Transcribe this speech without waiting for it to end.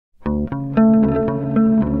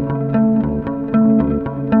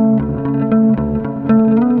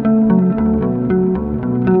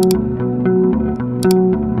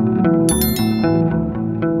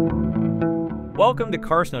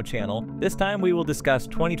CarSnow channel. This time we will discuss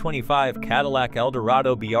 2025 Cadillac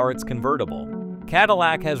Eldorado Biarritz Convertible.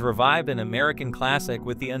 Cadillac has revived an American classic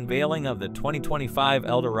with the unveiling of the 2025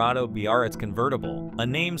 Eldorado Biarritz Convertible, a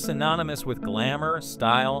name synonymous with glamour,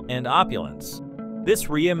 style, and opulence. This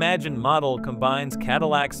reimagined model combines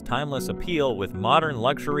Cadillac's timeless appeal with modern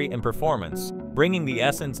luxury and performance, bringing the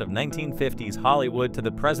essence of 1950s Hollywood to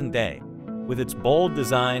the present day. With its bold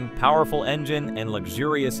design, powerful engine, and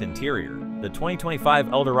luxurious interior, the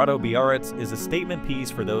 2025 Eldorado Biarritz is a statement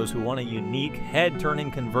piece for those who want a unique,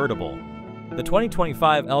 head-turning convertible. The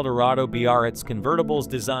 2025 Eldorado Biarritz Convertible's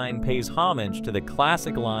design pays homage to the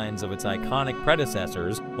classic lines of its iconic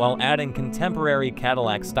predecessors while adding contemporary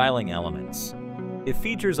Cadillac styling elements. It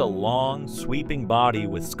features a long, sweeping body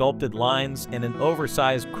with sculpted lines and an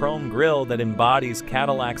oversized chrome grille that embodies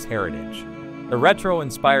Cadillac's heritage. The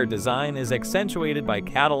retro-inspired design is accentuated by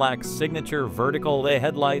Cadillac's signature vertical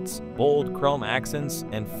headlights, bold chrome accents,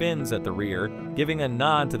 and fins at the rear, giving a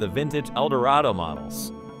nod to the vintage Eldorado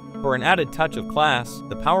models. For an added touch of class,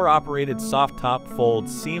 the power-operated soft top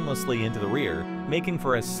folds seamlessly into the rear, making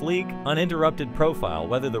for a sleek, uninterrupted profile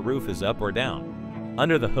whether the roof is up or down.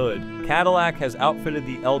 Under the hood, Cadillac has outfitted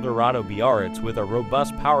the Eldorado Biarritz with a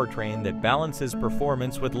robust powertrain that balances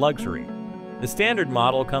performance with luxury. The standard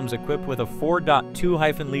model comes equipped with a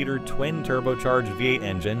 4.2-liter twin-turbocharged V8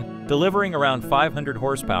 engine, delivering around 500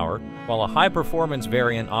 horsepower, while a high-performance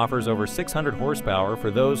variant offers over 600 horsepower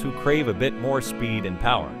for those who crave a bit more speed and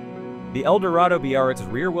power. The Eldorado Biarritz's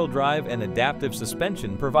rear-wheel drive and adaptive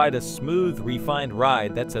suspension provide a smooth, refined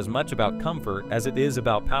ride that's as much about comfort as it is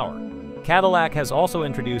about power. Cadillac has also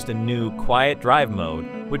introduced a new Quiet Drive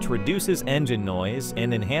mode, which reduces engine noise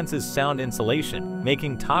and enhances sound insulation,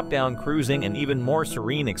 making top-down cruising an even more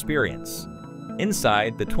serene experience.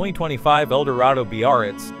 Inside, the 2025 Eldorado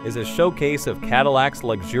Biarritz is a showcase of Cadillac's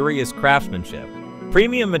luxurious craftsmanship.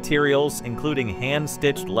 Premium materials, including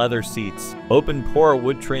hand-stitched leather seats, open-pore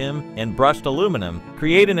wood trim, and brushed aluminum,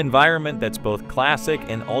 create an environment that's both classic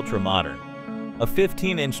and ultra-modern. A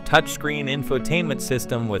 15-inch touchscreen infotainment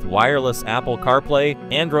system with wireless Apple CarPlay,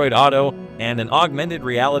 Android Auto, and an augmented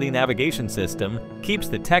reality navigation system keeps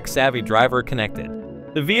the tech-savvy driver connected.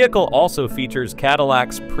 The vehicle also features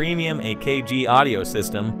Cadillac's premium AKG audio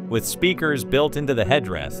system with speakers built into the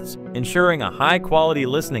headrests, ensuring a high-quality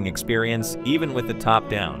listening experience even with the top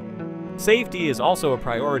down. Safety is also a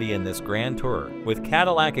priority in this grand tour, with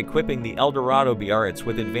Cadillac equipping the Eldorado Biarritz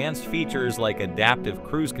with advanced features like adaptive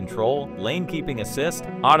cruise control, lane keeping assist,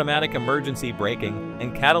 automatic emergency braking,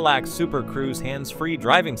 and Cadillac's Super Cruise hands-free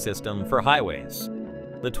driving system for highways.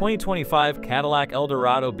 The 2025 Cadillac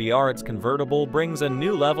Eldorado Biarritz Convertible brings a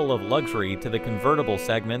new level of luxury to the convertible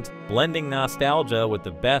segment, blending nostalgia with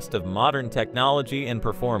the best of modern technology and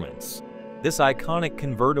performance. This iconic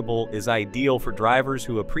convertible is ideal for drivers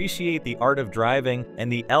who appreciate the art of driving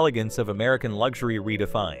and the elegance of American luxury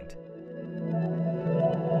redefined.